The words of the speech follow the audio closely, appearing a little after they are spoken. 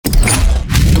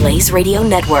Blaze Radio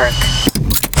Network.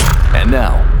 And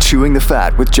now, Chewing the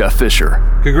Fat with Jeff Fisher.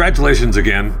 Congratulations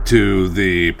again to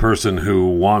the person who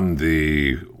won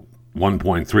the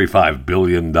 $1.35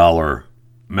 billion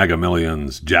Mega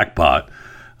Millions jackpot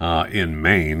in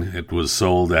Maine. It was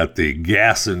sold at the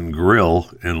Gas and Grill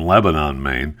in Lebanon,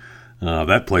 Maine.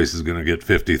 That place is going to get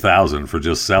 $50,000 for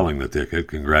just selling the ticket.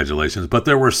 Congratulations. But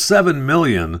there were 7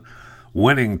 million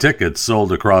winning tickets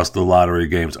sold across the lottery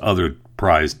game's other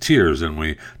prize tiers, and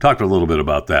we talked a little bit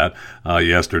about that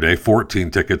yesterday. 14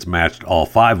 tickets matched all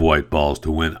 5 white balls to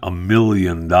win $1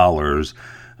 million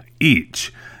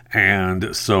each.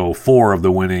 And so 4 of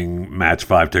the winning match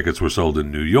 5 tickets were sold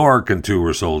in New York, and 2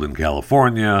 were sold in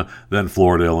California, then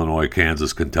Florida, Illinois,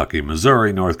 Kansas, Kentucky,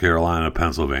 Missouri, North Carolina,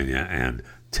 Pennsylvania, and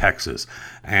Texas.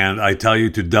 And I tell you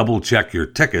to double check your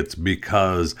tickets,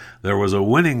 because there was a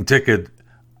winning ticket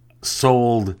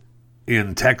sold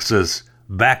in Texas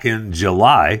back in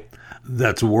July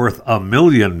that's worth $1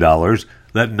 million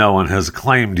that no one has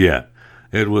claimed yet.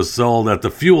 It was sold at the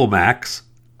Fuel Max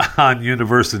on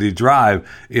University Drive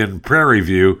in Prairie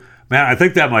View. Man, I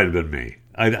think that might have been me.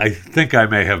 I think I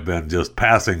may have been just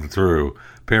passing through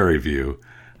Prairie View,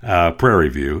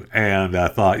 and I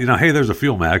thought, hey, there's a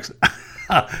Fuel Max.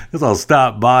 Guess I'll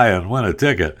stop by and win a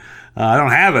ticket. I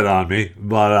don't have it on me,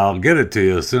 but I'll get it to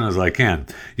you as soon as I can.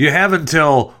 You have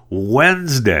until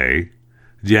Wednesday,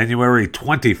 January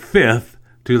 25th,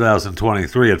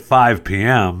 2023 at 5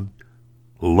 p.m.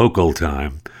 local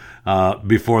time,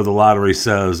 before the lottery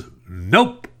says,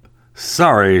 nope,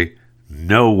 sorry,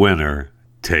 no winner,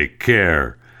 take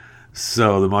care.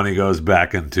 So the money goes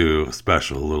back into a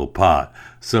special little pot.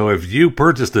 So if you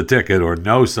purchased a ticket or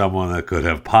know someone that could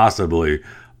have possibly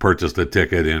purchased a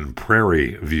ticket in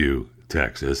Prairie View,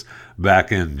 Texas,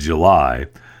 back in July,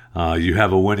 you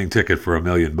have a winning ticket for $1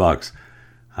 million.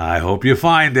 I hope you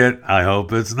find it. I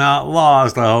hope it's not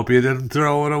lost. I hope you didn't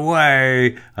throw it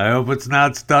away. I hope it's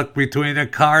not stuck between a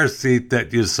car seat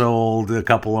that you sold a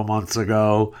couple of months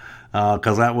ago,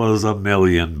 because that was $1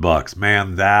 million.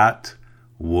 Man, that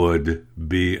would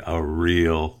be a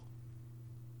real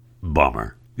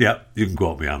bummer. Yep, you can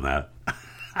quote me on that.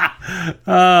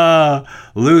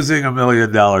 Losing $1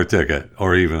 million ticket,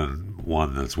 or even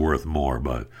one that's worth more,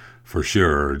 but for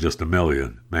sure just $1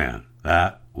 million. Man,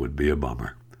 that would be a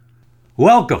bummer.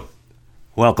 Welcome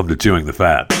to Chewing the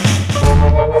Fat.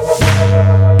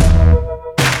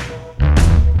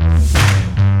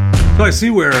 So I see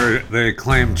where they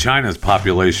claim China's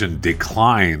population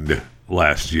declined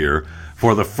last year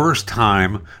for the first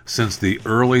time since the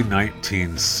early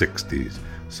 1960s.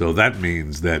 So that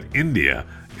means that India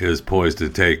is poised to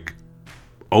take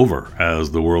over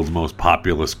as the world's most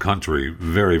populous country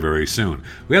very, very soon.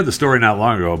 We had the story not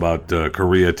long ago about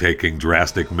Korea taking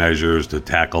drastic measures to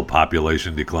tackle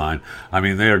population decline. I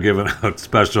mean, they are giving out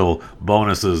special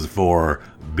bonuses for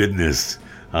business.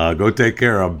 Go take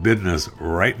care of business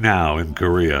right now in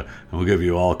Korea, and we'll give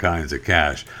you all kinds of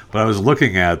cash. But I was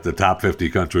looking at the top 50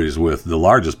 countries with the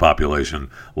largest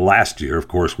population last year. Of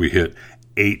course, we hit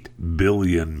 8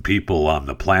 billion people on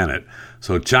the planet.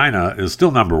 So China is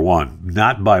still number one,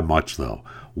 not by much though,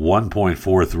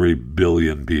 1.43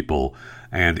 billion people,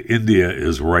 and India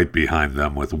is right behind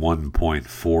them with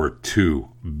 1.42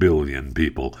 billion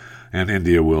people, and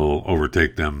India will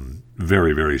overtake them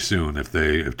very, very soon if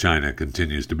China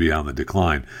continues to be on the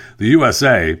decline. The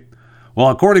USA,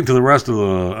 well, according to the rest of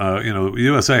the,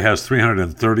 USA has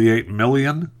 338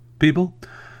 million people.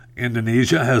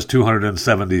 Indonesia has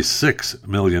 276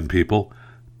 million people.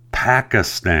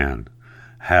 Pakistan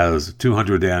has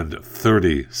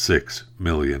 236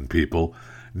 million people.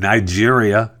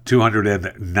 Nigeria,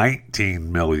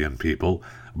 219 million people.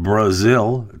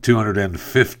 Brazil,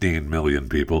 215 million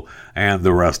people. And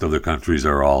the rest of the countries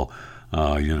are all,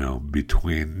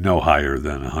 between no higher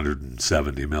than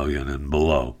 170 million and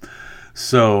below.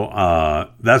 So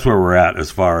that's where we're at as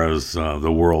far as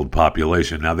the world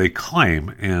population. Now, they claim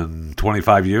in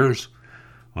 25 years,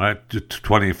 right,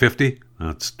 2050,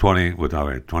 that's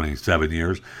 27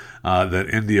 years, that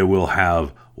India will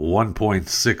have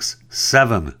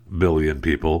 1.67 billion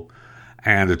people,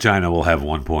 and China will have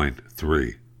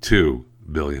 1.32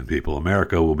 billion people.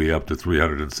 America will be up to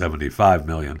 375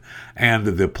 million, and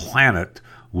the planet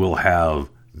will have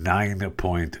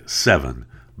 9.7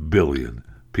 billion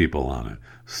people on it.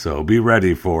 So be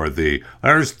ready for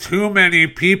there's too many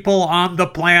people on the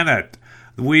planet.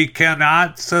 We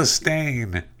cannot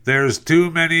sustain. There's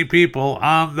too many people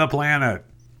on the planet.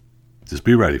 Just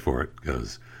be ready for it,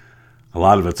 because a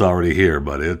lot of it's already here,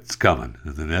 but it's coming.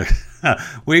 In the next,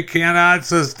 we cannot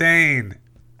sustain.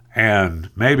 And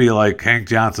maybe like Hank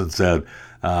Johnson said,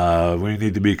 we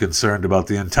need to be concerned about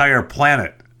the entire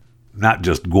planet not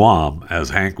just Guam, as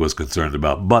Hank was concerned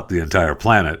about, but the entire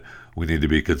planet. We need to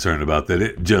be concerned about that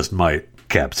it just might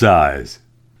capsize.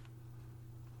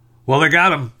 Well, they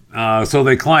got him. So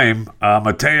they claim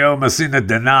Matteo Messina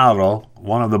Denaro,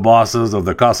 one of the bosses of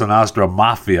the Cosa Nostra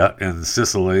Mafia in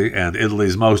Sicily and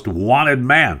Italy's most wanted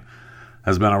man,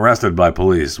 has been arrested by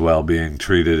police while being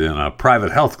treated in a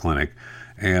private health clinic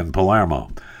in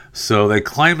Palermo. So they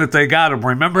claim that they got him.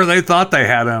 Remember, they thought they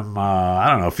had him,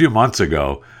 a few months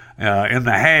ago in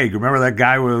The Hague. Remember that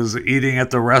guy was eating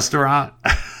at the restaurant?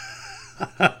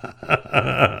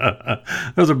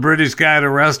 There was a British guy at a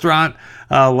restaurant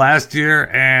last year,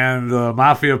 and the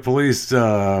mafia police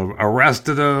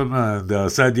arrested him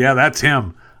and said, yeah, that's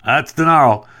him. That's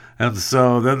Denaro. And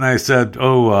so then they said,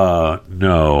 no,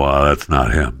 that's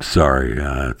not him. Sorry,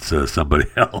 it's somebody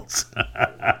else.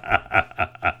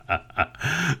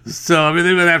 So, I mean,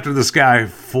 they've been after this guy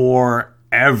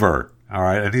forever. All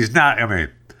right. And he's not,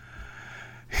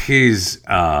 he's,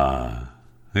 I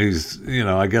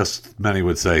guess many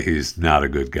would say he's not a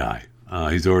good guy.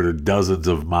 He's ordered dozens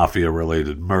of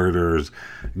mafia-related murders,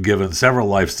 given several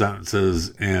life sentences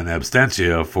in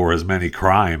absentia for his many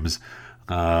crimes.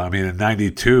 In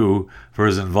 92, for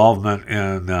his involvement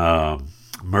in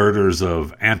murders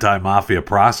of anti-mafia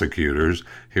prosecutors,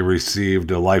 he received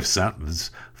a life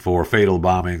sentence for fatal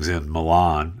bombings in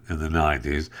Milan in the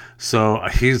 90s. So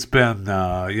he's been,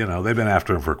 they've been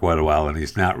after him for quite a while, and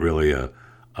he's not really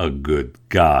a good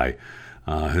guy.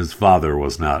 His father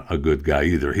was not a good guy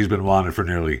either. He's been wanted for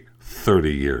nearly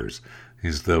 30 years.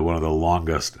 He's one of the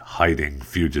longest hiding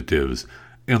fugitives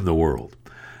in the world.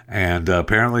 And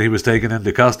apparently he was taken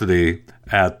into custody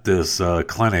at this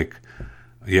clinic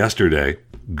yesterday.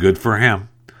 Good for him.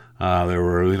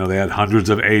 They had hundreds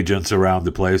of agents around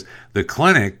the place. The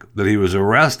clinic that he was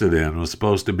arrested in was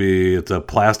supposed to be, it's a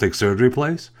plastic surgery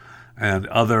place and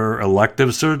other elective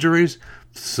surgeries.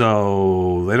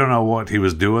 So they don't know what he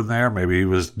was doing there. Maybe he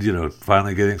was,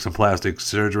 finally getting some plastic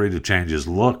surgery to change his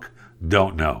look.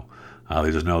 Don't know.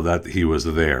 They just know that he was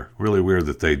there. Really weird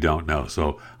that they don't know.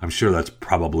 So I'm sure that's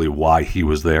probably why he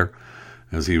was there,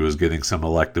 as he was getting some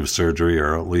elective surgery,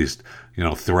 or at least,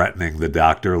 threatening the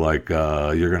doctor, like,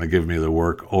 you're going to give me the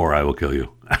work or I will kill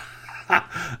you. All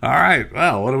right.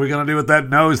 Well, what are we going to do with that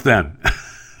nose then?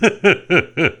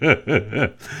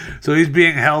 So he's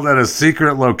being held at a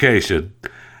secret location,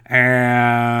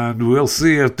 and we'll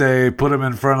see if they put him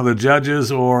in front of the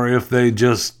judges or if they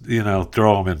just,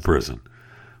 throw him in prison.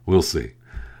 We'll see.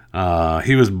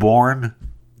 He was born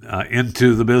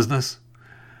into the business.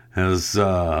 His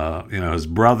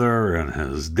brother and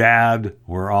his dad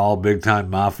were all big-time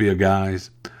mafia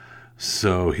guys.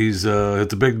 So it's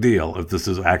a big deal if this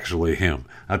is actually him.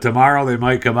 Tomorrow they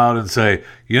might come out and say,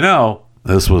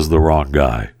 this was the wrong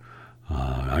guy.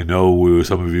 I know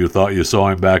some of you thought you saw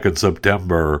him back in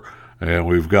September, and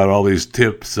we've got all these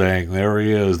tips saying, there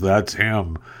he is, that's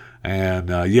him. And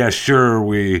sure,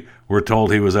 we were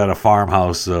told he was at a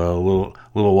farmhouse a little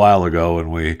while ago,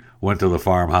 and we went to the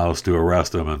farmhouse to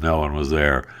arrest him, and no one was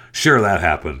there. Sure, that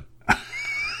happened.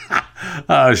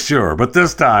 Sure, but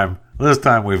this time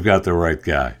we've got the right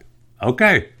guy.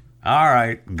 Okay, all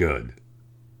right, good.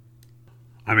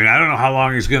 I don't know how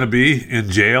long he's going to be in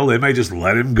jail. They may just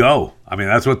let him go.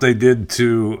 That's what they did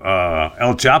to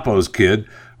El Chapo's kid,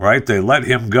 right? They let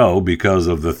him go because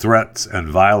of the threats and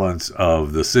violence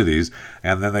of the cities,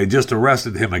 and then they just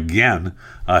arrested him again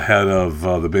ahead of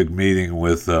the big meeting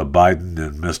with Biden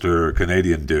and Mr.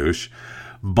 Canadian douche.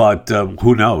 But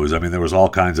who knows? There was all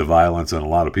kinds of violence, and a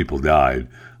lot of people died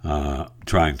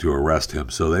trying to arrest him.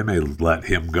 So they may let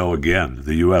him go again.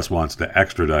 The U.S. wants to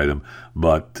extradite him,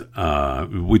 but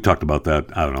we talked about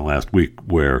that, last week,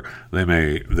 where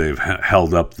they've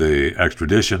held up the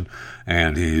extradition,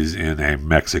 and he's in a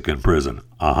Mexican prison.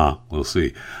 We'll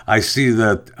see. I see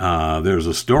that there's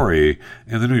a story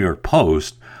in the New York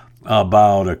Post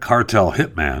about a cartel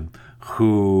hitman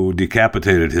who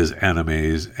decapitated his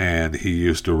enemies, and he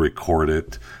used to record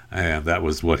it, and that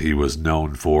was what he was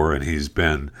known for. And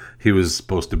he was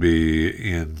supposed to be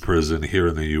in prison here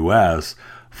in the U.S.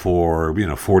 for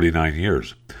 49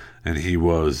 years, and he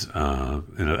was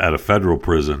at a federal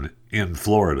prison in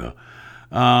Florida.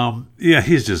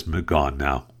 He's just gone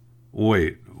now.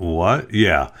 Wait, what?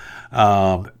 Yeah,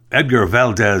 Edgar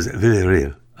Valdez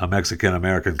Villarreal, a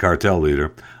Mexican-American cartel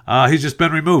leader. He's just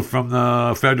been removed from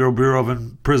the Federal Bureau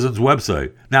of Prisons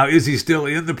website. Now, is he still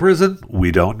in the prison?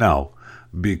 We don't know,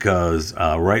 because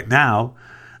right now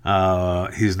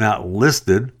he's not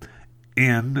listed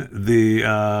in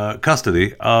the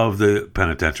custody of the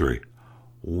penitentiary.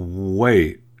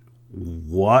 Wait,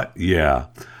 what? Yeah.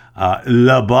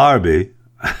 La Barbie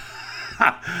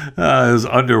His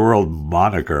underworld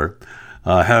moniker,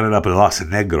 headed up in Los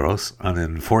Negros, an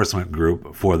enforcement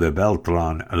group for the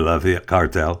Beltran Lafayette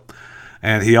cartel.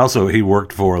 And he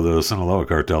worked for the Sinaloa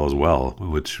cartel as well,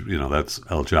 which, that's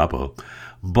El Chapo.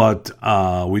 But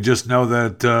we just know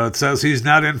that it says he's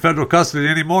not in federal custody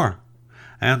anymore.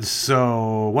 And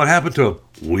so what happened to him?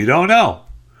 We don't know.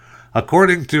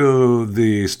 According to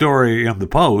the story in the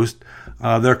Post,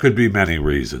 there could be many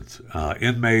reasons.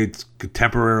 Inmates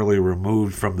temporarily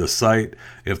removed from the site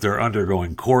if they're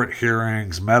undergoing court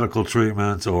hearings, medical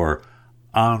treatments, or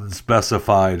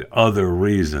unspecified other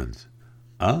reasons.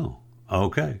 Oh,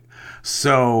 okay.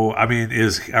 So,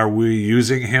 are we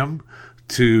using him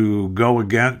to go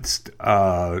against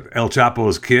El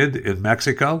Chapo's kid in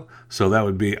Mexico? So that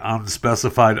would be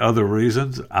unspecified other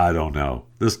reasons? I don't know.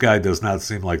 This guy does not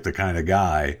seem like the kind of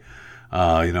guy.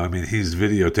 He's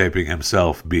videotaping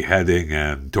himself beheading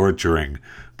and torturing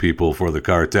people for the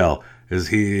cartel. Is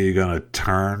he going to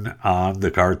turn on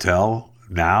the cartel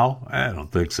now? I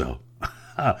don't think so.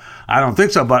 I don't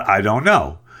think so, but I don't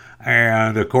know.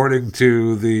 And according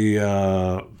to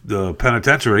the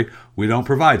penitentiary, we don't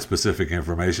provide specific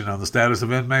information on the status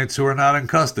of inmates who are not in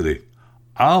custody.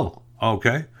 Oh,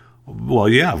 okay. Well,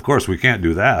 yeah, of course we can't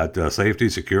do that. Safety,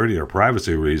 security, or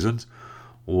privacy reasons.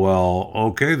 Well,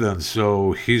 okay then.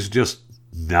 So he's just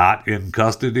not in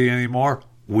custody anymore?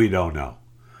 We don't know.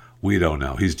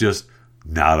 He's just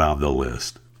not on the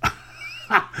list.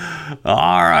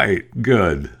 All right,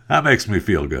 good. That makes me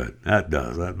feel good. That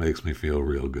does. That makes me feel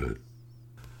real good.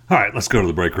 All right, let's go to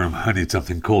the break room. I need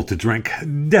something cold to drink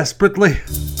desperately.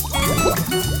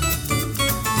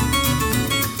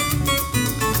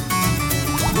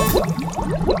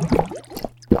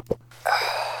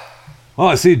 Well,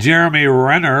 I see Jeremy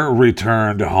Renner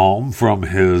returned home from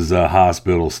his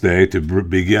hospital stay to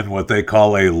begin what they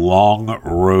call a long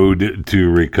road to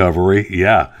recovery.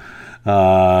 Yeah.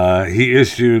 He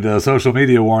issued a social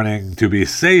media warning to be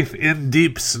safe in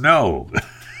deep snow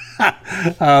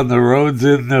on the roads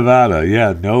in Nevada.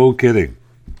 Yeah, no kidding.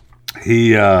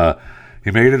 He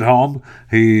made it home.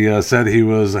 He said he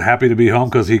was happy to be home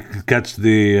because he could catch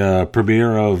the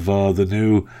premiere of the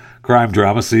new crime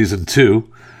drama season 2.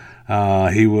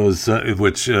 He was,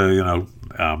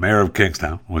 Mayor of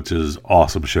Kingstown, which is an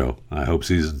awesome show. I hope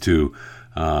season 2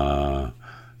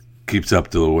 keeps up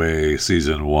to the way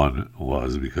season 1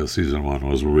 was, because season 1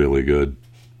 was really good.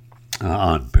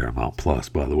 On Paramount Plus,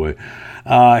 by the way.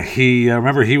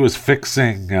 He was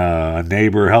fixing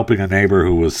helping a neighbor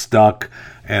who was stuck,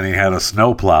 and he had a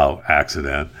snowplow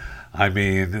accident.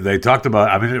 They talked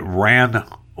about, it ran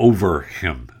over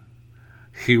him.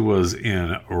 He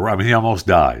almost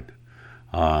died.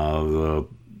 The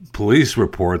police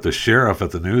report, the sheriff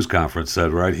at the news conference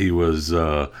said, right, he was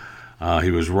run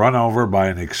over by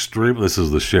an extreme. This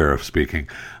is the sheriff speaking.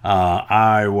 He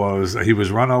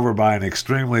was run over by an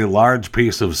extremely large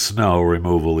piece of snow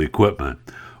removal equipment,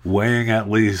 weighing at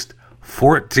least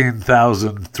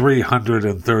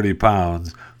 14,330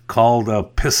 pounds, called a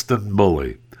piston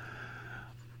bully.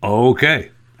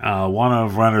 Okay. One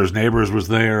of Renner's neighbors was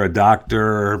there, a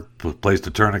doctor, placed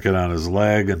a tourniquet on his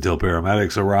leg until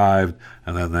paramedics arrived,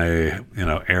 and then they,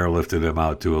 airlifted him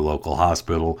out to a local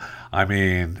hospital.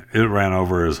 It ran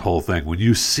over his whole thing. When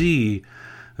you see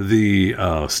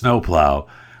the snowplow,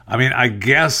 I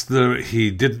guess he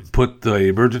didn't put the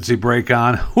emergency brake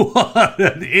on. What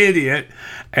an idiot!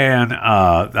 And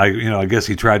I guess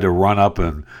he tried to run up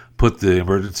and put the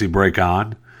emergency brake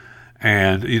on.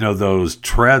 And, those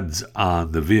treads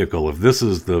on the vehicle, if this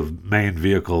is the main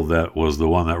vehicle that was the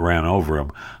one that ran over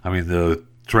him, the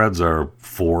treads are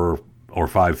 4 or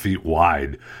 5 feet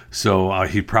wide. So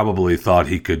he probably thought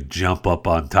he could jump up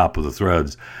on top of the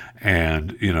threads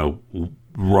and,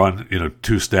 run,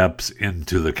 2 steps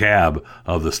into the cab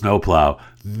of the snowplow.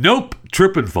 Nope,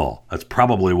 trip and fall. That's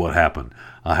probably what happened.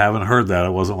 I haven't heard that.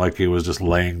 It wasn't like he was just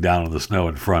laying down in the snow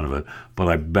in front of it, but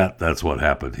I bet that's what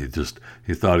happened. He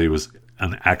thought he was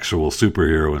an actual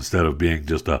superhero instead of being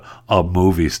just a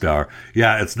movie star.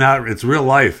 Yeah, it's real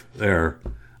life there,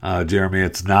 Jeremy.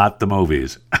 It's not the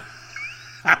movies.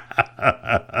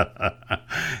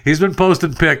 He's been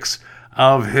posting pics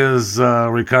of his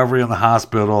recovery in the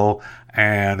hospital,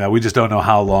 and we just don't know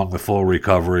how long the full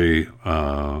recovery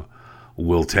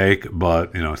will take,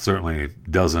 but it certainly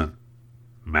doesn't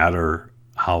matter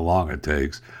how long it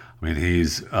takes.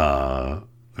 He's alive,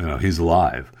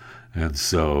 and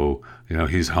so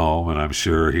he's home, and I'm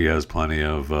sure he has plenty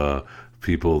of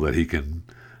people that he can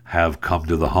have come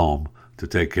to the home to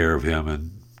take care of him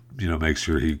and make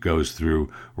sure he goes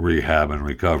through rehab and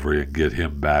recovery and get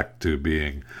him back to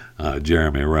being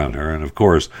Jeremy Renner. And of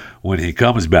course, when he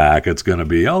comes back, it's going to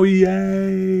be, oh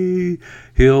yay!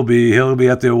 He'll be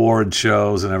at the award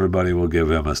shows, and everybody will give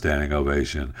him a standing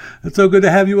ovation. It's so good to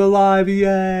have you alive,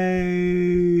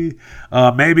 yay!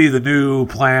 Maybe the new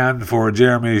plan for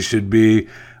Jeremy should be,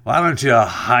 why don't you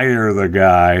hire the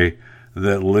guy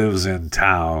that lives in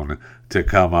town to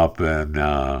come up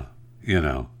and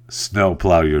snow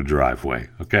plow your driveway.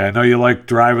 Okay, I know you like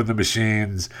driving the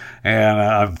machines, and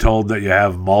I'm told that you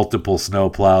have multiple snow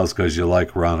plows because you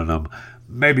like running them.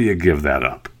 Maybe you give that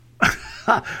up.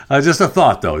 Just a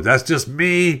thought, though. That's just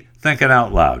me thinking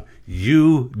out loud.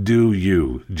 You do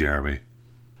you, Jeremy.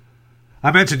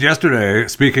 I mentioned yesterday,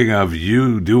 speaking of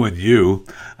you doing you,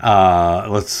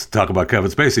 let's talk about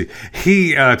Kevin Spacey.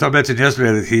 I mentioned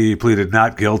yesterday that he pleaded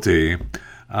not guilty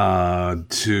to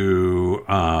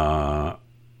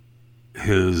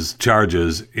his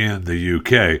charges in the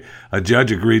UK. A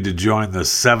judge agreed to join the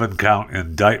 7-count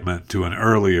indictment to an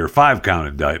earlier 5-count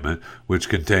indictment, which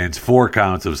contains 4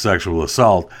 counts of sexual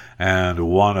assault and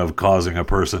 1 of causing a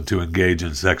person to engage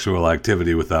in sexual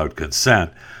activity without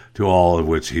consent, to all of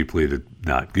which he pleaded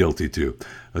not guilty to.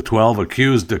 The 12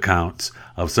 accused accounts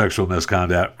of sexual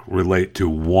misconduct relate to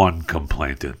 1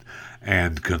 complainant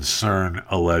and concern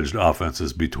alleged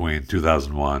offenses between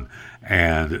 2001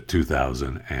 and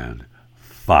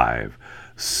 2005.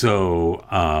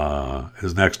 So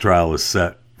his next trial is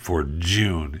set for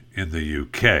June in the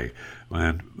UK.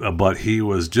 But he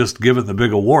was just given the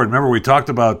big award. Remember, we talked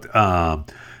about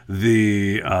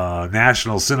the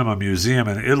National Cinema Museum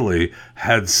in Italy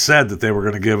had said that they were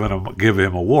going to give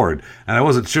him an award. And I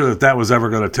wasn't sure that was ever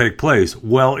going to take place.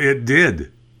 Well, it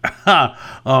did.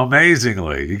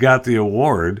 Amazingly, he got the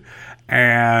award,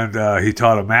 and he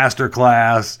taught a master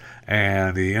class,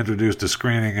 and he introduced a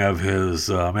screening of his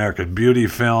American Beauty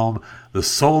film. The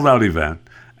sold-out event,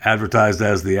 advertised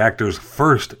as the actor's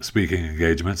first speaking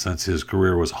engagement since his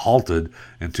career was halted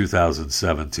in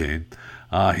 2017.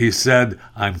 He said,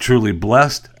 "I'm truly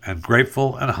blessed and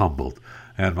grateful and humbled,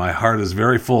 and my heart is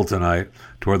very full tonight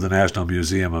toward the National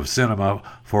Museum of Cinema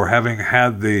for having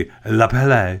had the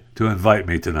l'appelé to invite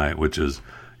me tonight," which is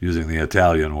using the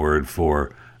Italian word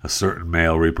for a certain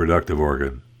male reproductive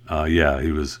organ.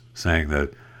 He was saying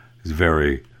that he's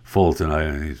very full tonight,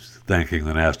 and he's thanking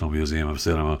the National Museum of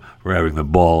Cinema for having the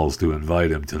balls to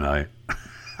invite him tonight.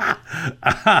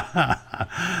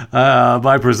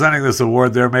 By presenting this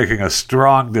award, they're making a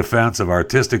strong defense of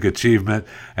artistic achievement,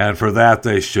 and for that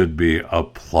they should be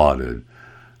applauded.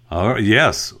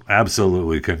 Yes,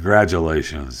 absolutely.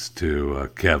 Congratulations to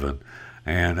Kevin.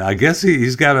 And I guess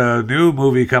he's got a new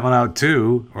movie coming out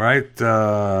too, right?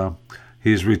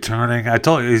 He's returning. I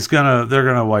told you they're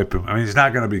gonna wipe him. I mean, he's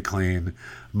not gonna be clean,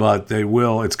 but they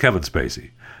will. It's Kevin Spacey.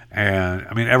 And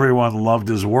I mean, everyone loved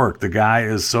his work. The guy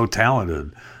is so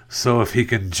talented. So if he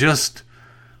can just,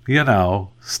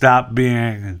 stop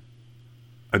being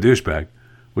a douchebag,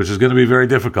 which is going to be very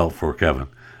difficult for Kevin,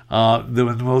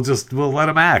 then we'll let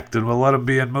him act, and we'll let him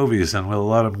be in movies, and we'll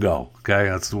let him go. Okay,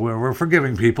 that's where we're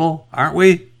forgiving people, aren't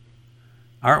we?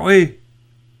 Aren't we?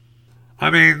 I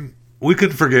mean, we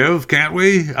can forgive, can't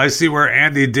we? I see where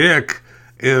Andy Dick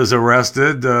is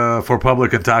arrested for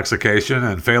public intoxication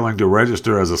and failing to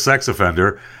register as a sex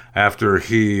offender after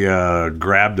he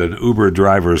grabbed an Uber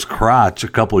driver's crotch a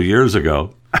couple years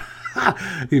ago.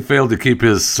 He failed to keep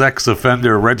his sex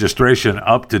offender registration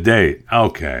up to date.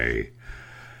 Okay.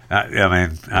 I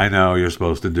mean, I know you're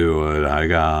supposed to do it. I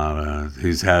got it.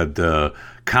 He's had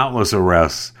countless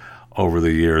arrests over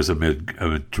the years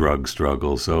amid drug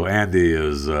struggles. So Andy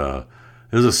is a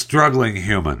struggling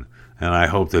human, and I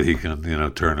hope that he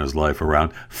can, turn his life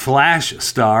around. Flash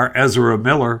star Ezra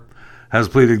Miller has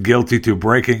pleaded guilty to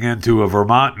breaking into a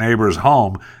Vermont neighbor's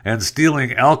home and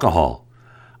stealing alcohol.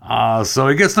 So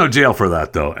he gets no jail for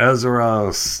that, though.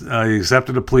 Ezra he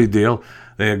accepted a plea deal.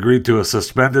 They agreed to a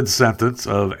suspended sentence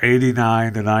of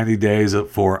 89 to 90 days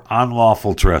for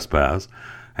unlawful trespass,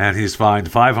 and he's fined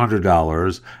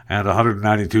 $500 and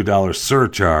 $192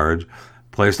 surcharge,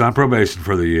 placed on probation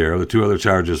for the year. The 2 other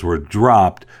charges were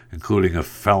dropped, including a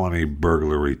felony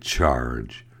burglary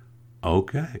charge.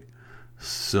 Okay.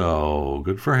 So,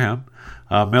 good for him.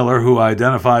 Miller, who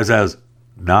identifies as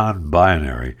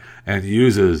non-binary and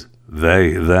uses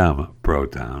they, them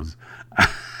pronouns.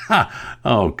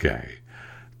 Okay.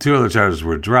 2 other charges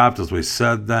were dropped, as we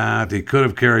said that. He could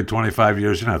have carried 25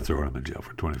 years. You're not throwing him in jail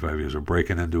for 25 years or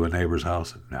breaking into a neighbor's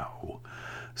house. No.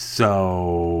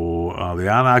 So, the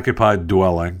unoccupied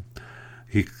dwelling,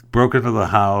 he broke into the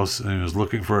house and he was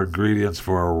looking for ingredients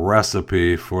for a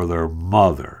recipe for their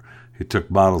mother. He took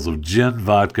bottles of gin,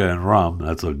 vodka, and rum.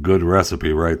 That's a good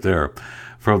recipe right there.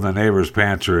 From the neighbor's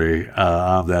pantry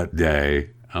on that day.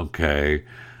 Okay.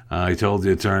 He told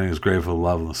the attorney he was grateful for the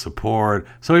love and the support.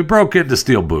 So he broke in to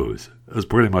steal booze. That's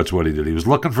pretty much what he did. He was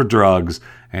looking for drugs,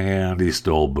 and he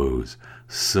stole booze.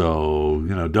 So,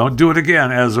 don't do it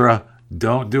again, Ezra.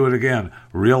 Don't do it again.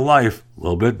 Real life, a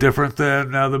little bit different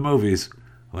than the movies.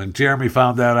 When Jeremy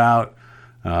found that out,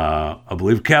 I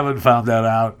believe Kevin found that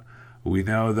out. We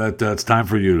know that it's time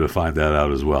for you to find that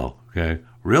out as well. Okay?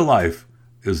 Real life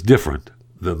is different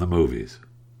than the movies.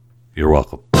 You're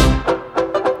welcome.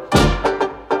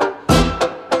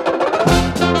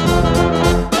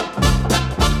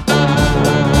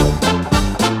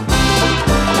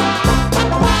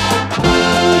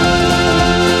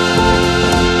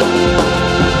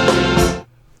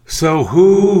 So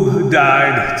who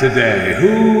died today?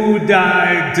 Who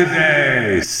died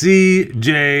today?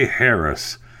 C.J.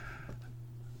 Harris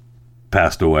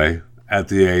passed away at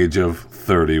the age of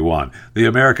 31. The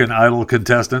American Idol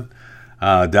contestant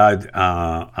died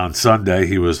on Sunday.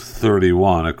 He was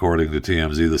 31, according to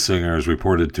TMZ. The singer is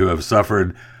reported to have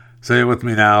suffered, say it with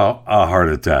me now, a heart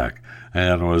attack,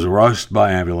 and was rushed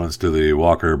by ambulance to the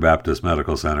Walker Baptist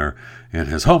Medical Center in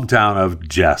his hometown of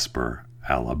Jasper,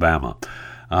 Alabama.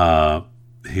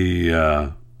 He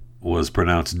was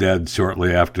pronounced dead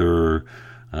shortly after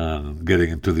getting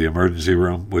into the emergency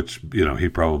room, which, he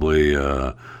probably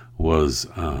was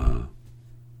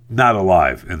not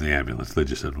alive in the ambulance. They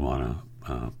just didn't want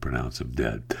to pronounce him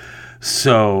dead.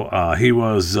 So he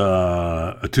was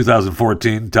a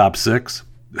 2014 top 6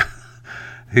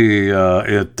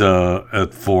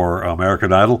 for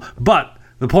American Idol. But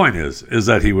the point is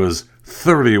that he was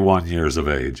 31 years of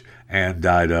age and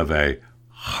died of a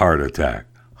heart attack.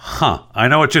 I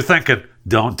know what you're thinking.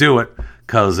 Don't do it,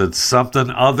 because it's something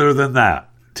other than that.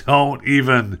 I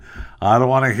don't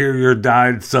want to hear your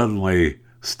died suddenly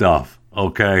stuff,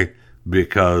 okay?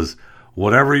 Because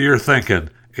whatever you're thinking,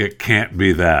 it can't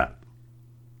be that.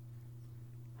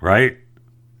 Right?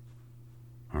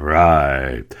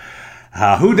 Right.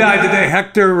 Who died today?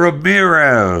 Hector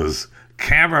Ramirez.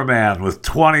 Cameraman with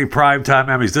 20 primetime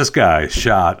Emmys. This guy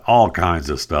shot all kinds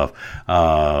of stuff,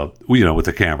 with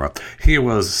the camera. He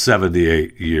was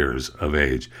 78 years of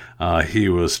age. He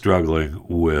was struggling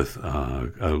with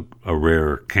a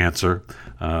rare cancer,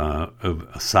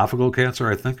 esophageal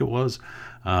cancer, I think it was.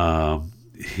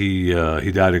 He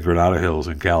died in Granada Hills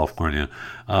in California.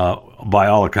 By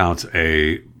all accounts,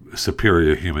 a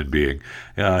superior human being.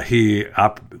 He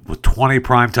with 20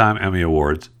 primetime Emmy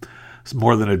Awards.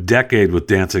 More than a decade with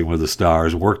Dancing with the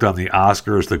Stars, worked on the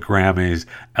Oscars, the Grammys,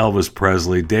 Elvis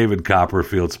Presley, David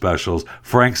Copperfield specials,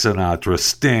 Frank Sinatra,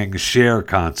 Sting, Cher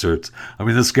concerts. I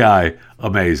mean, this guy,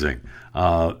 amazing.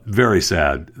 Very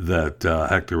sad that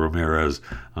Hector Ramirez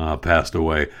passed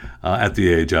away at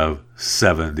the age of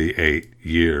 78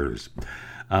 years.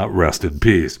 Rest in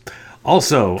peace.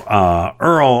 Also,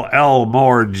 Earl L.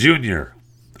 Moore Jr.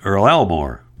 Earl L.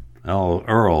 Moore.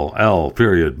 Earl L.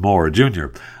 Moore Jr.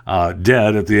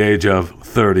 Dead at the age of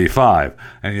 35.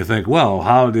 And you think, well,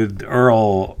 how did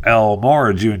Earl L.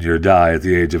 Moore Jr. die at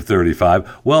the age of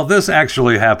 35? Well, this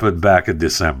actually happened back in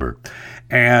December.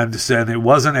 And it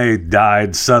wasn't a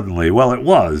died suddenly. Well, it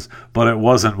was, but it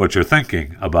wasn't what you're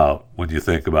thinking about when you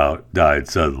think about died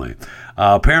suddenly.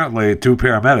 Apparently, 2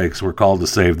 paramedics were called to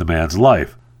save the man's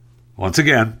life. Once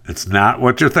again, it's not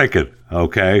what you're thinking,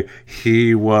 okay?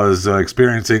 He was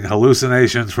experiencing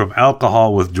hallucinations from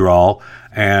alcohol withdrawal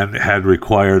and had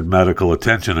required medical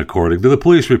attention, according to the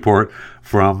police report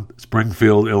from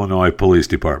Springfield, Illinois Police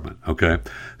Department, okay?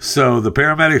 So the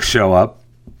paramedics show up,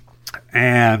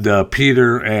 and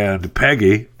Peter and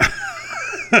Peggy...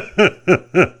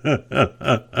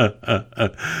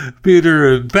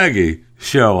 Peter and Peggy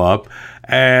show up,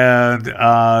 and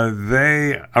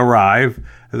they arrive.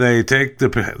 They take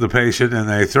the patient and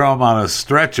they throw him on a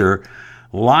stretcher,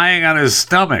 lying on his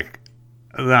stomach.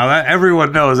 Now,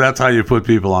 everyone knows that's how you put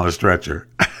people on a stretcher.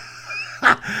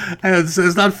 And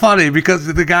it's not funny because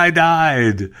the guy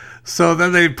died. So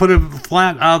then they put him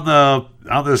flat on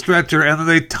the stretcher, and then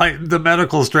they tightened the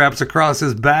medical straps across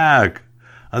his back.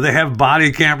 They have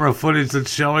body camera footage that's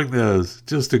showing this.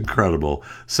 Just incredible.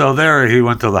 So there he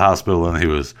went to the hospital, and he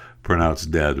was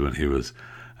pronounced dead when he was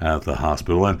at the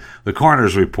hospital. And the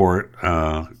coroner's report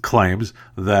claims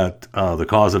that the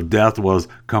cause of death was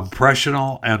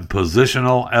compressional and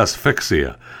positional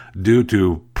asphyxia due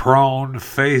to prone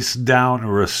face-down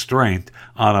restraint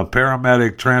on a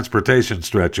paramedic transportation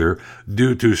stretcher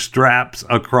due to straps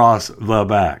across the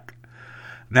back.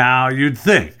 Now, you'd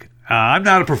think, I'm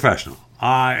not a professional.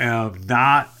 I am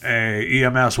not a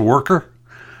EMS worker.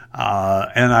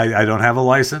 And I don't have a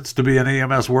license to be an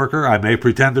EMS worker. I may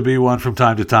pretend to be one from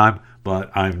time to time,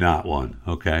 but I'm not one,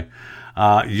 okay?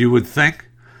 You would think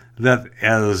that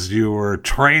as you were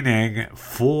training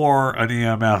for an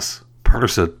EMS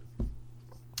person,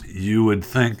 you would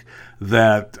think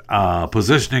that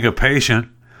positioning a patient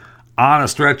on a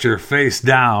stretcher face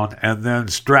down and then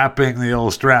strapping the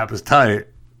old strap as tight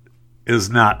is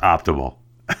not optimal.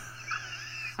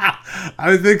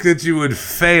 I think that you would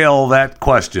fail that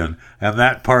question and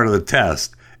that part of the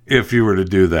test if you were to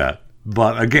do that.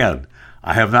 But again,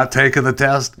 I have not taken the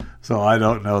test, so I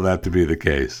don't know that to be the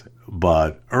case.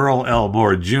 But Earl L.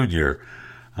 Moore Jr.,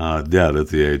 dead at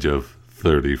the age of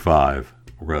 35.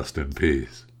 Rest in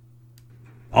peace.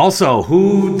 Also,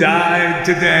 who died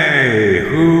today?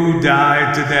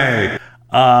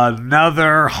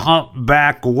 Another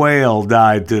humpback whale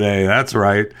died today. That's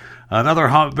right. Another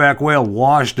humpback whale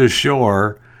washed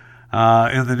ashore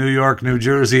in the New York, New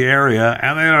Jersey area,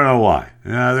 and they don't know why.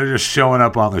 They're just showing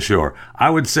up on the shore. I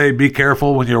would say be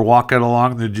careful when you're walking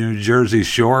along the New Jersey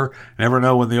shore. Never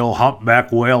know when the old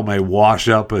humpback whale may wash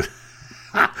up and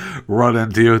run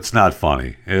into you. It's not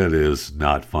funny. It is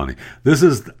not funny. This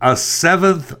is a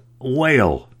seventh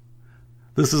whale.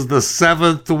 This is the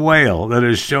seventh whale that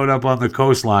has showed up on the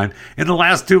coastline in the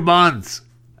last 2 months.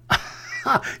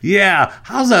 Yeah,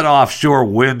 how's that offshore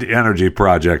wind energy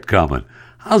project coming?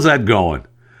 How's that going?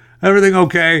 Everything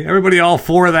okay? Everybody all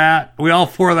for that? We all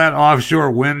for that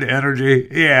offshore wind energy?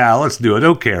 Yeah, let's do it.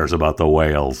 Who cares about the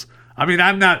whales? I mean,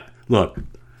 I'm not... Look,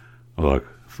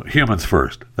 humans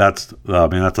first. That's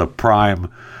a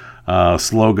prime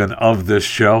slogan of this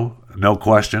show. No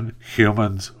question.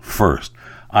 Humans first.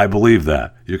 I believe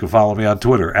that. You can follow me on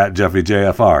Twitter at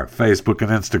JeffyJFR, Facebook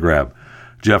and Instagram,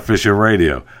 Jeff Fisher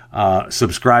Radio.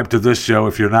 Subscribe to this show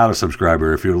if you're not a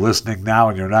subscriber. If you're listening now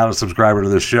and you're not a subscriber to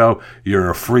this show, you're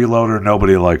a freeloader.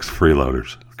 Nobody likes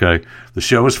freeloaders, okay? The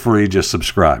show is free. Just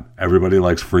subscribe. Everybody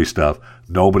likes free stuff.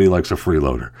 Nobody likes a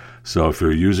freeloader. So if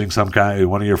you're using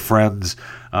one of your friends'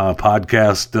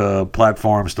 podcast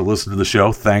platforms to listen to the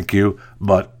show, thank you.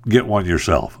 But get one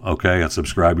yourself, okay? And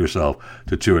subscribe yourself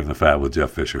to Chewing the Fat with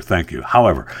Jeff Fisher. Thank you.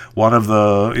 However, one of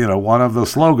the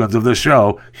slogans of this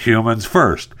show, humans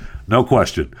first. No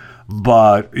question.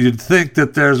 But you'd think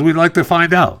that we'd like to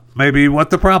find out maybe what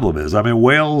the problem is. I mean,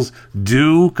 whales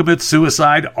do commit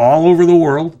suicide all over the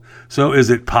world. So is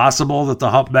it possible that the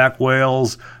humpback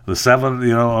whales, the 7,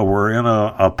 were in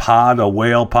a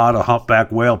whale pod, a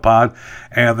humpback whale pod,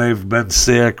 and they've been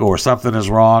sick or something is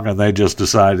wrong and they just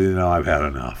decided, I've had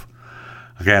enough.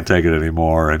 I can't take it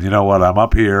anymore. And you know what? I'm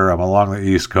up here. I'm along the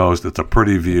East Coast. It's a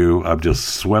pretty view. I'm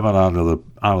just swimming onto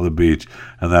the beach,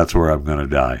 and that's where I'm going to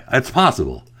die. It's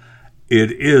possible.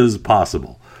 It is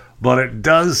possible. But it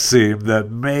does seem that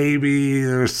maybe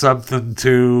there's something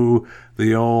to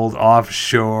the old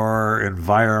offshore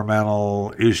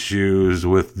environmental issues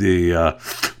with the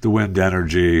wind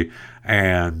energy,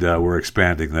 and we're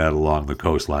expanding that along the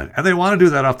coastline. And they want to do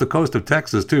that off the coast of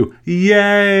Texas, too.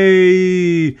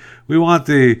 Yay! We want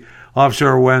the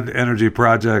offshore wind energy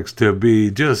projects to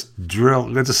be just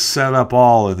set up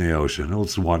all in the ocean.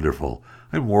 It's wonderful.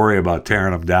 I don't worry about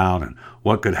tearing them down and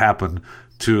what could happen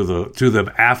to them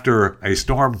after a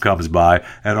storm comes by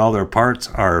and all their parts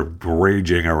are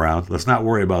raging around. Let's not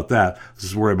worry about that. Let's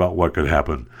just worry about what could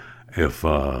happen if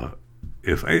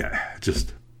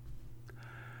just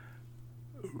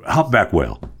humpback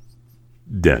whale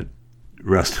dead.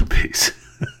 Rest in peace.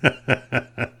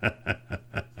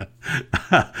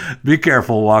 Be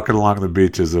careful walking along the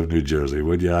beaches of New Jersey,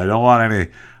 would you? I don't want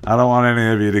any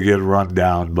of you to get run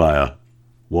down by a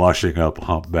washing up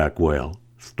humpback whale.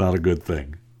 It's not a good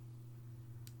thing.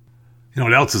 You know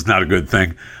what else is not a good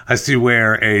thing? I see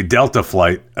where a Delta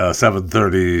flight,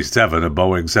 737, a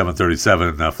Boeing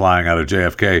 737 flying out of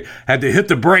JFK, had to hit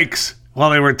the brakes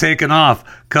while they were taking off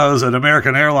because an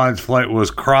American Airlines flight was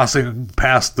crossing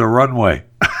past the runway.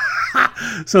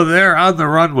 So they're on the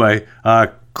runway,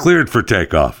 cleared for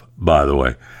takeoff, by the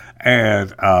way.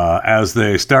 And as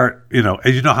they start, and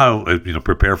you know how,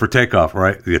 prepare for takeoff,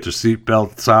 right? You get your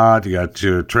seatbelts on, you got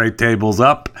your tray tables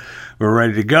up, we're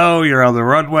ready to go, you're on the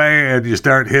runway, and you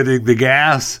start hitting the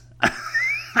gas.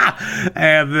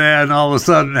 And then all of a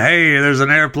sudden, hey, there's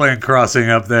an airplane crossing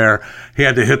up there. He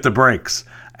had to hit the brakes.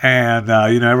 And,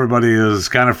 everybody is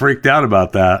kind of freaked out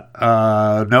about that.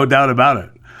 No doubt about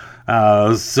it.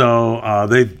 So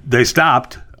they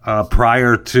stopped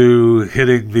prior to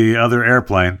hitting the other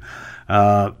airplane.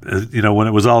 When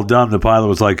it was all done, the pilot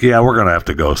was like, yeah, we're going to have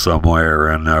to go somewhere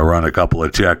and run a couple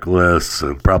of checklists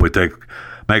and probably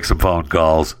make some phone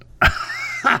calls.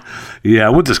 Yeah,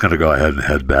 we're just going to go ahead and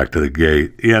head back to the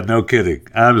gate. Yeah, no kidding.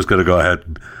 I'm just going to go ahead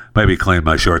and maybe clean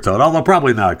my shorts out, although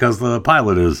probably not, because the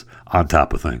pilot is on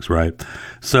top of things, right?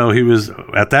 So he was,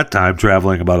 at that time,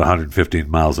 traveling about 115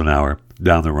 miles an hour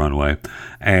down the runway.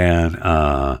 And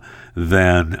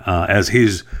then as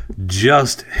he's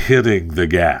just hitting the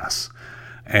gas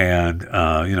and,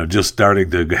 just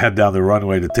starting to head down the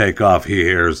runway to take off, he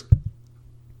hears,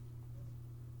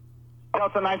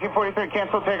 Delta 1943,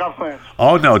 cancel takeoff clearance.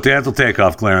 oh no, cancel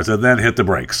takeoff clearance, and then hit the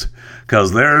brakes,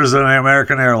 because there's an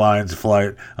American Airlines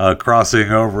flight crossing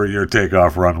over your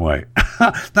takeoff runway.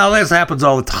 Now, this happens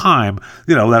all the time.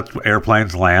 That's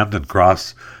airplanes land and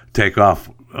cross takeoff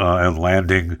and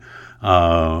landing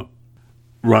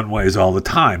runways all the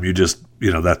time. You just,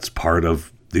 that's part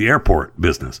of the airport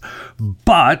business.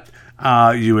 But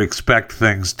you expect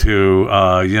things to,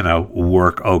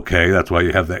 work okay. That's why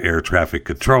you have the air traffic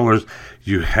controllers.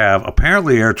 You have,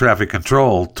 apparently, air traffic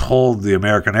control told the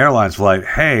American Airlines flight,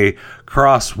 hey,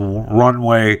 cross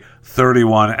runway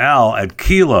 31L at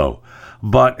Kilo.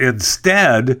 But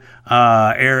instead,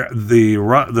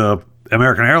 the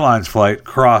American Airlines flight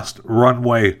crossed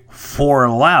runway 4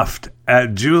 left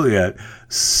at Juliet.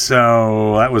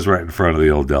 So that was right in front of the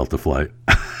old Delta flight.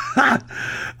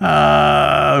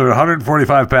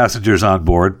 145 passengers on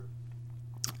board,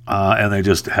 and they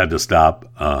just had to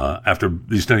stop after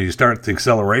you start the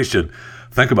acceleration.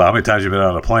 Think about how many times you've been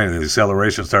on a plane and the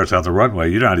acceleration starts on the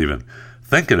runway. You're not even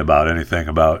thinking about anything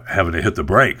about having to hit the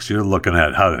brakes. You're looking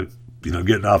at how to,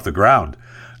 getting off the ground.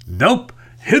 Nope,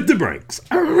 hit the brakes.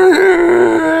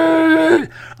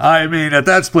 I mean, at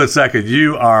that split second,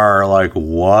 you are like,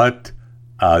 what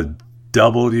a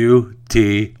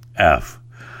WTF.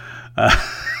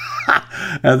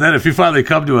 And then if you finally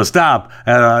come to a stop,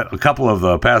 and a couple of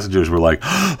the passengers were like,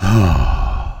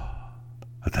 oh.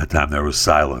 At that time there was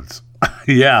silence.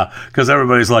 Yeah, because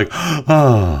everybody's like,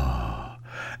 oh.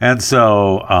 And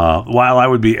so while I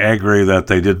would be angry that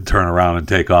they didn't turn around and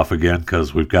take off again,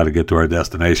 because we've got to get to our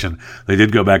destination, they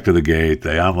did go back to the gate.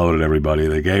 They unloaded everybody.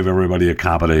 They gave everybody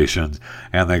accommodations,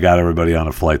 and they got everybody on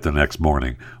a flight the next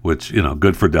morning, which,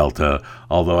 good for Delta,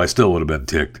 although I still would have been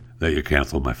ticked that you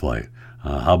canceled my flight.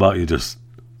 How about you just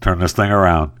turn this thing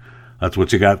around? That's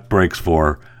what you got brakes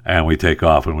for, and we take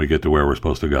off and we get to where we're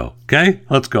supposed to go. Okay?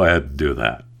 Let's go ahead and do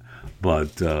that.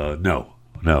 But no,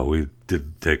 we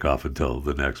didn't take off until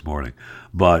the next morning.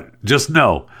 But just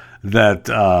know that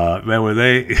when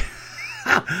they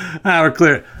were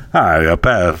clear. All right,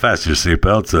 fasten your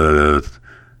seatbelts.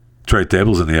 Tray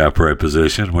table's in the upright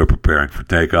position. We're preparing for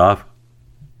takeoff.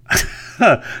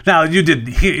 Now, you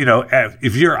didn't hear,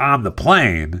 if you're on the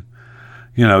plane,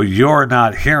 you're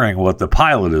not hearing what the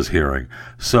pilot is hearing.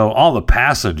 So all the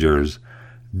passengers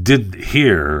didn't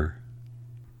hear.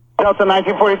 Delta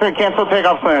 1943, cancel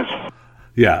takeoff clearance.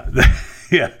 Yeah.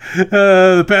 Yeah.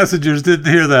 The passengers didn't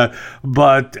hear that,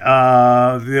 but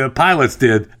the pilots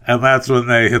did, and that's when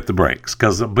they hit the brakes.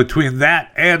 Because between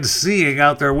that and seeing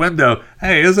out their window,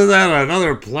 hey, isn't that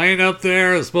another plane up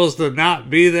there? It's supposed to not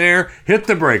be there. Hit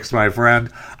the brakes, my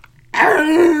friend.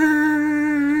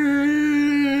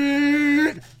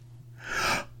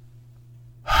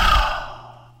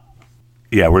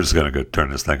 Yeah, we're just going to go turn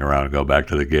this thing around and go back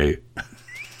to the gate.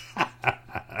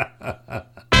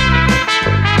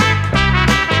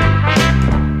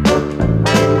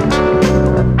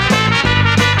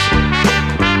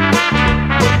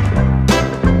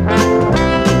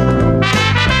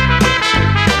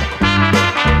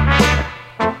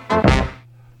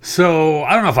 So,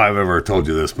 I don't know if I've ever told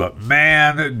you this, but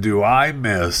man, do I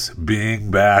miss being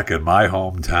back in my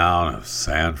hometown of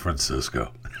San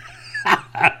Francisco.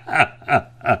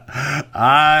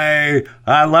 I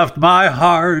left my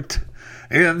heart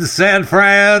in San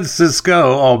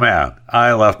Francisco. Oh, man,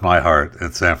 I left my heart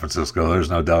in San Francisco. There's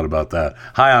no doubt about that.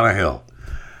 High on a hill.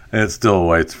 It still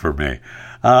waits for me.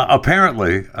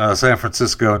 Apparently, San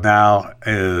Francisco now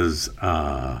is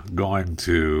going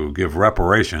to give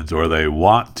reparations, or they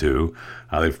want to.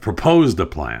 They've proposed a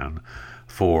plan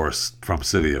from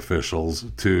city officials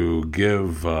to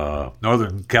give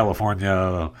Northern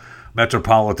California,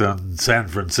 metropolitan San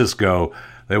Francisco,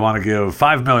 they want to give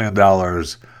 $5 million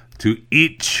to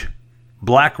each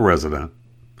black resident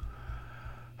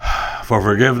for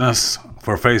forgiveness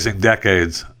for facing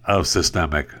decades of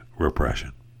systemic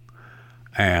repression.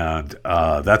 And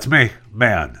that's me.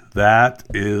 Man, that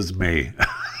is me.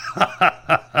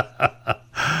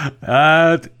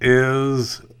 That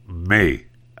is me.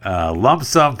 Lump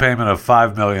sum payment of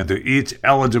 $5 million to each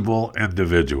eligible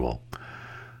individual.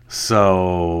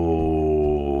 So,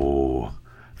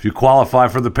 if you qualify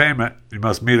for the payment, you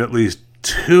must meet at least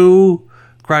 2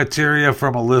 criteria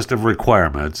from a list of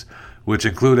requirements, which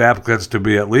include applicants to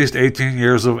be at least 18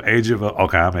 years of age of...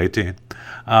 Okay, I'm 18.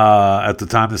 At the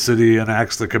time the city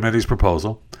enacts the committee's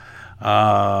proposal.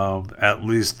 At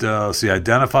least,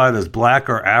 identified as black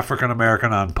or African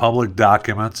American on public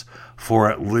documents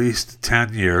for at least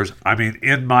 10 years. I mean,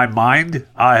 in my mind,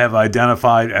 I have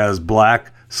identified as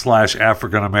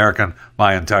black/African American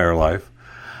my entire life.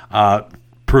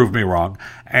 Prove me wrong.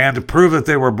 And to prove that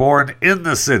they were born in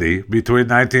the city between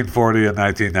 1940 and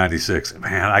 1996.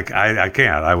 Man, I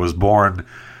can't. I was born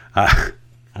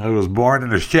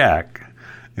in a shack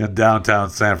in downtown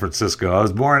San Francisco. I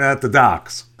was born at the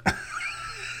docks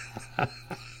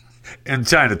in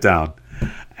Chinatown.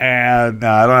 And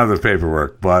I don't have the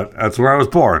paperwork, but that's where I was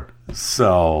born.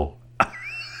 So,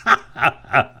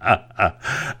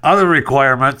 other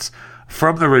requirements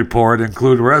from the report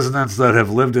include residents that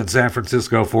have lived in San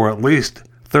Francisco for at least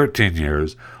 13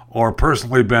 years, or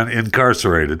personally been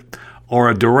incarcerated, or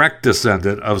a direct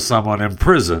descendant of someone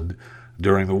imprisoned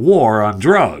during the war on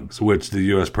drugs, which the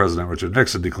U.S. President Richard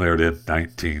Nixon declared in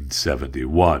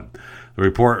 1971. The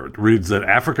report reads that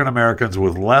African Americans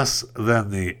with less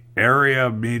than the area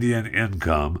median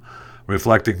income,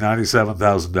 reflecting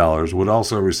 $97,000, would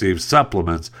also receive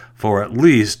supplements for at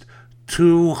least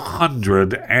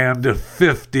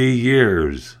 250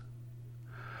 years.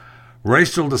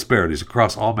 Racial disparities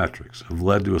across all metrics have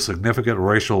led to a significant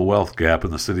racial wealth gap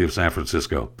in the city of San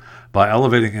Francisco. By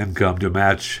elevating income to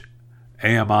match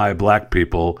AMI, black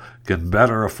people can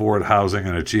better afford housing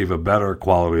and achieve a better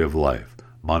quality of life.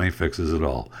 Money fixes it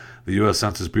all. The U.S.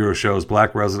 Census Bureau shows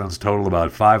black residents total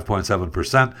about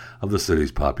 5.7% of the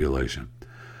city's population.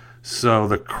 So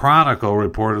the Chronicle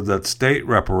reported that State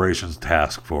Reparations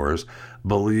Task Force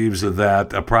believes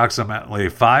that approximately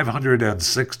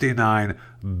 $569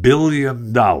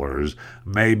 billion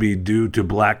may be due to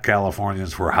black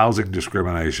Californians for housing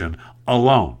discrimination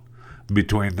alone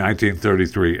between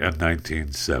 1933 and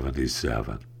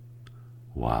 1977.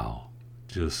 Wow.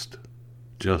 Just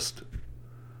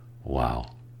wow.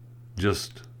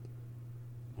 Just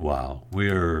wow.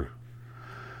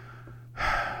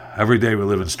 Every day we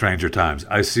live in stranger times.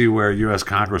 I see where U.S.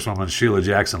 Congresswoman Sheila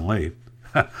Jackson Lee,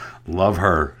 love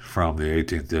her, from the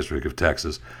 18th District of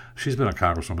Texas. She's been a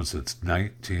congresswoman since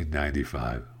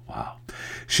 1995. Wow.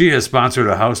 She has sponsored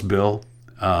a House bill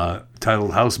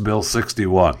titled House Bill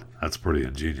 61. That's pretty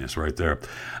ingenious right there.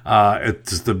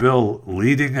 It's the bill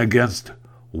Leading Against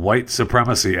White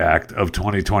Supremacy Act of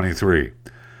 2023.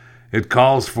 It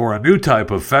calls for a new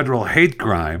type of federal hate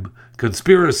crime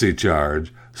conspiracy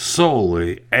charge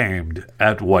solely aimed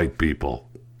at white people.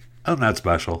 Isn't that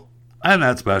special?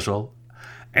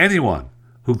 Anyone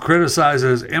who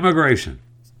criticizes immigration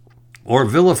or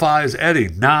vilifies any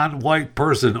non-white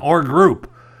person or group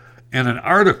in an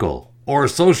article or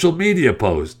social media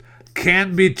post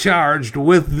can be charged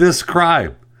with this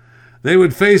crime. They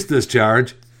would face this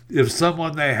charge if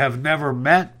someone they have never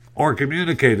met or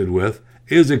communicated with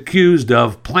is accused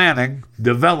of planning,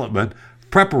 development,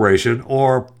 preparation,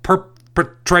 or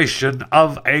perpetration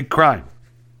of a crime.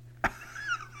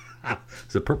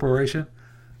 Is it preparation?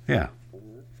 Yeah.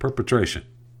 Perpetration.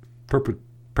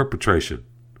 Perpetration.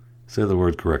 Say the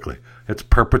word correctly. It's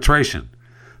perpetration.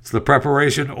 It's the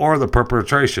preparation or the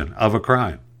perpetration of a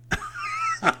crime.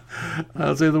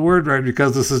 I'll say the word right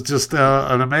because this is just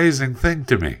an amazing thing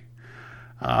to me.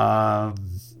 That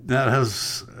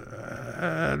has...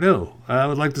 no. I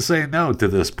would like to say no to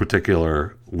this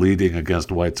particular Leading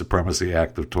Against White Supremacy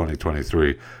Act of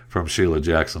 2023 from Sheila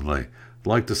Jackson Lee. I'd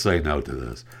like to say no to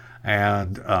this.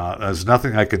 And there's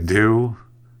nothing I can do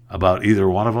about either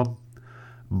one of them,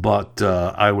 but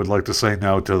I would like to say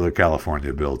no to the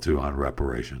California bill, too, on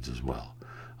reparations as well.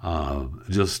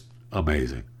 Just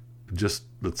amazing.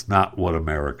 That's not what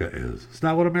America is. It's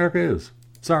not what America is.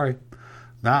 Sorry.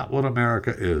 Not what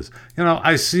America is. You know,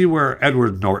 I see where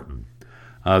Edward Norton,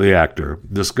 the actor,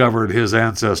 discovered his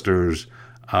ancestors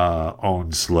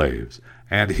owned slaves.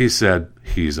 And he said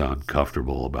he's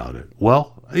uncomfortable about it.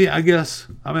 Well, yeah, I guess.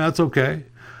 I mean, that's okay.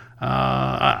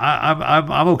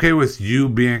 I'm okay with you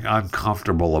being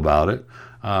uncomfortable about it.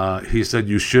 He said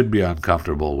you should be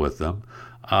uncomfortable with them.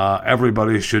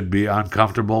 Everybody should be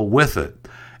uncomfortable with it.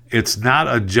 It's not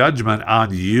a judgment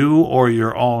on you or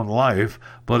your own life,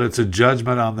 but it's a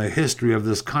judgment on the history of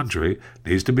this country. It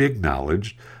needs to be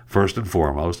acknowledged, first and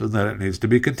foremost, and then it needs to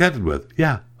be contended with.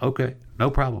 Yeah, okay, no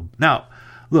problem. Now,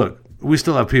 look, we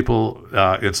still have people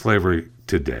in slavery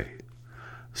today.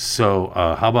 So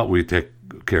how about we take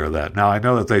care of that? Now, I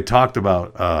know that they talked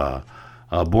about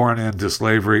born into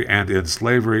slavery and in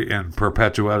slavery in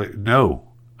perpetuity. No,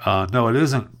 it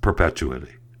isn't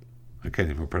perpetuity. I can't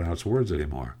even pronounce words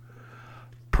anymore.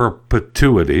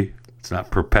 Perpetuity. It's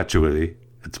not perpetuity.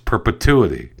 It's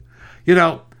perpetuity. You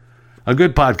know, a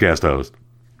good podcast host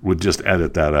would just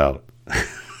edit that out.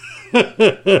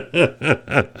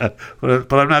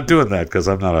 But I'm not doing that because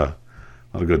I'm not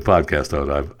a good podcast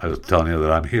host. I was telling you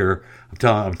that I'm here.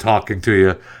 I'm talking to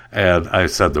you, and I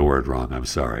said the word wrong. I'm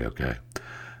sorry, okay?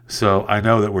 So I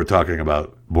know that we're talking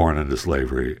about born into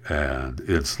slavery and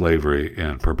in slavery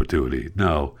in perpetuity.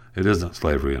 No, it isn't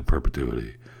slavery in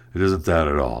perpetuity. It isn't that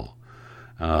at all.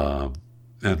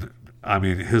 And I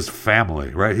mean, his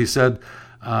family, right? He said,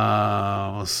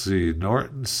 let's see,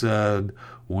 Norton said,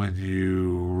 when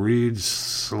you read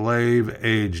Slave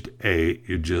Aged 8,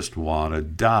 you just want to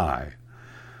die.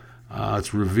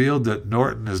 It's revealed that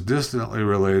Norton is distantly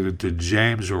related to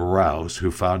James Rouse,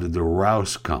 who founded the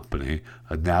Rouse Company,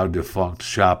 a now defunct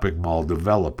shopping mall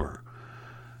developer.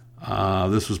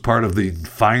 This was part of the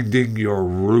Finding Your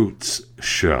Roots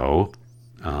show.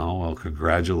 Oh, well,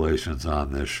 congratulations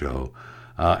on this show.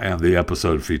 And the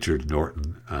episode featured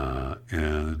Norton,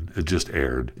 and it just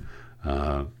aired.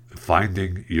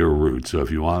 Finding Your Roots. So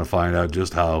if you want to find out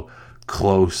just how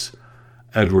close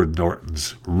Edward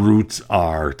Norton's roots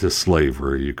are to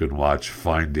slavery, you can watch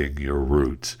Finding Your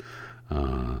Roots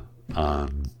on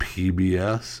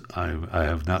PBS. I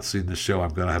have not seen the show.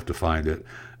 I'm going to have to find it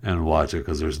and watch it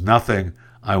because there's nothing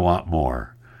I want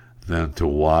more than to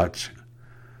watch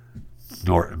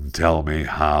Norton tell me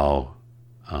how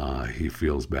he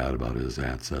feels bad about his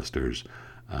ancestors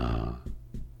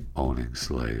owning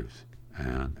slaves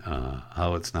and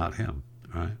how it's not him,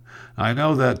 right? I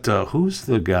know that, who's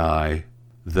the guy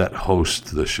that hosts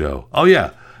the show? Oh,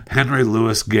 yeah, Henry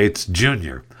Louis Gates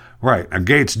Jr. Right, now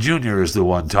Gates Jr. is the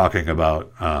one talking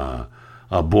about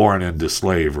born into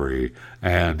slavery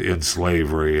and in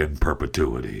slavery in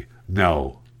perpetuity.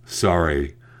 No,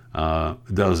 sorry,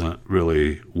 doesn't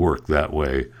really work that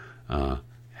way.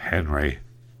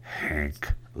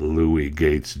 Hank Louis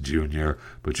Gates Jr.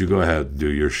 But you go ahead and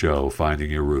do your show,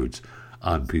 Finding Your Roots,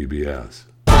 on PBS.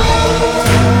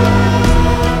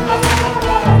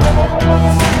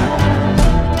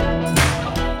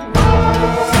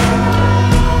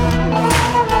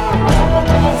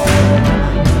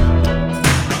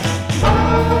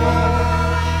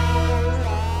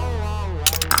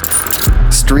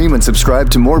 Stream and subscribe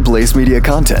to more Blaze Media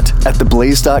content at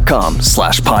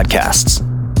theblaze.com/podcasts.